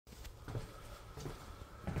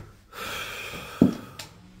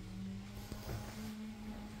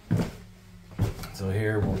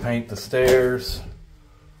here. We'll paint the stairs.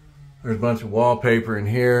 There's a bunch of wallpaper in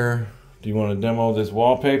here. Do you want to demo this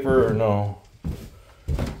wallpaper or no?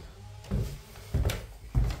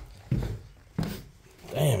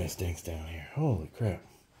 Damn, it stinks down here. Holy crap.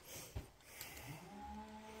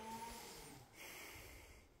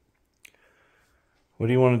 What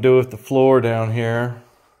do you want to do with the floor down here?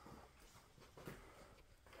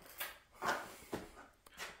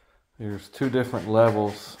 There's two different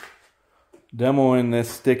levels. Demoing this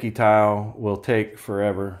sticky tile will take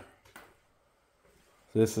forever.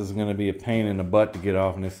 This is going to be a pain in the butt to get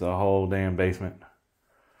off, and it's the whole damn basement.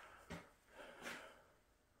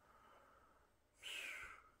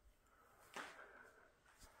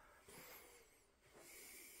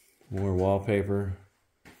 More wallpaper.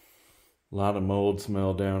 A lot of mold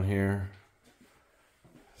smell down here.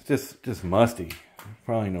 It's just musty.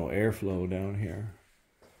 Probably no airflow down here.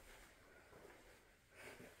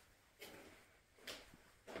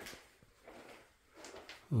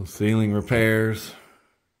 Little ceiling repairs.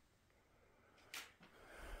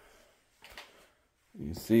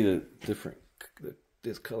 You see the different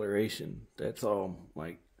discoloration. That's all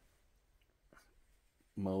like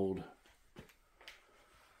mold.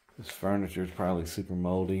 This furniture is probably super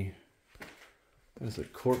moldy. There's a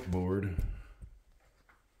cork board.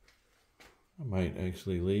 I might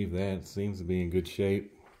actually leave that. It seems to be in good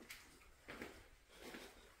shape.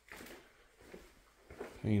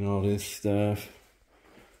 Paint all this stuff.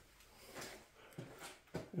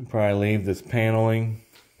 And probably leave this paneling.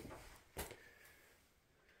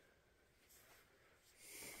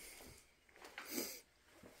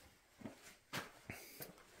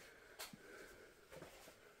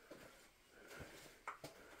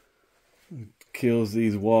 Kills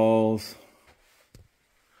these walls.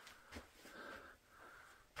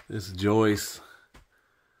 This joist,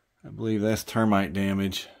 I believe that's termite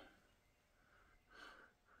damage.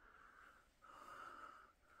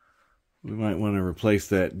 We might want to replace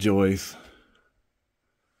that joist.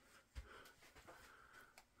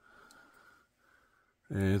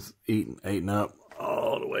 And it's eating up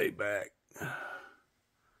all the way back.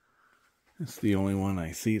 It's the only one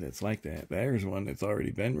I see that's like that. There's one that's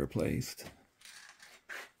already been replaced.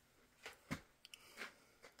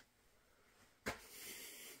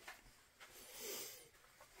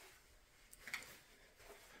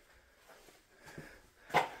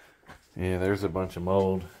 Yeah, there's a bunch of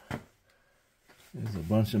mold. There's a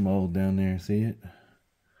bunch of mold down there, see it?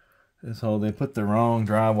 This whole, they put the wrong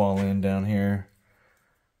drywall in down here.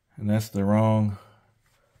 And that's the wrong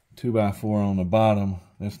 2x4 on the bottom.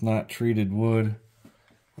 That's not treated wood.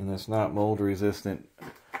 And that's not mold resistant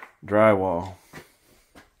drywall.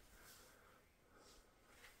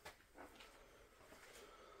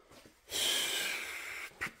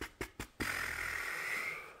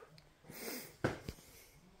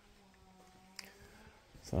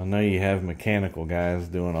 So I know you have mechanical guys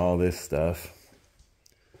doing all this stuff.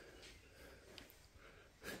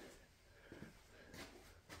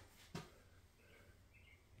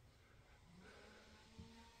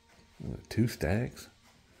 Two stacks?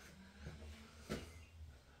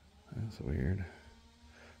 That's weird.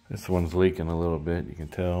 This one's leaking a little bit, you can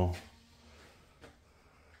tell.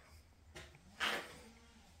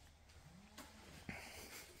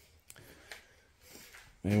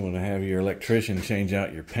 May want to have your electrician change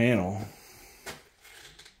out your panel.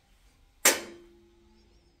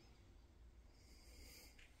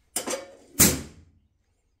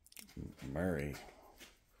 Murray.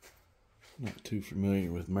 Not too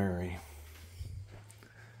familiar with Murray.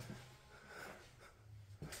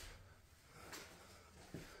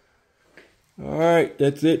 Alright,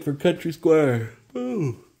 that's it for Country Square.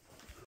 Boo!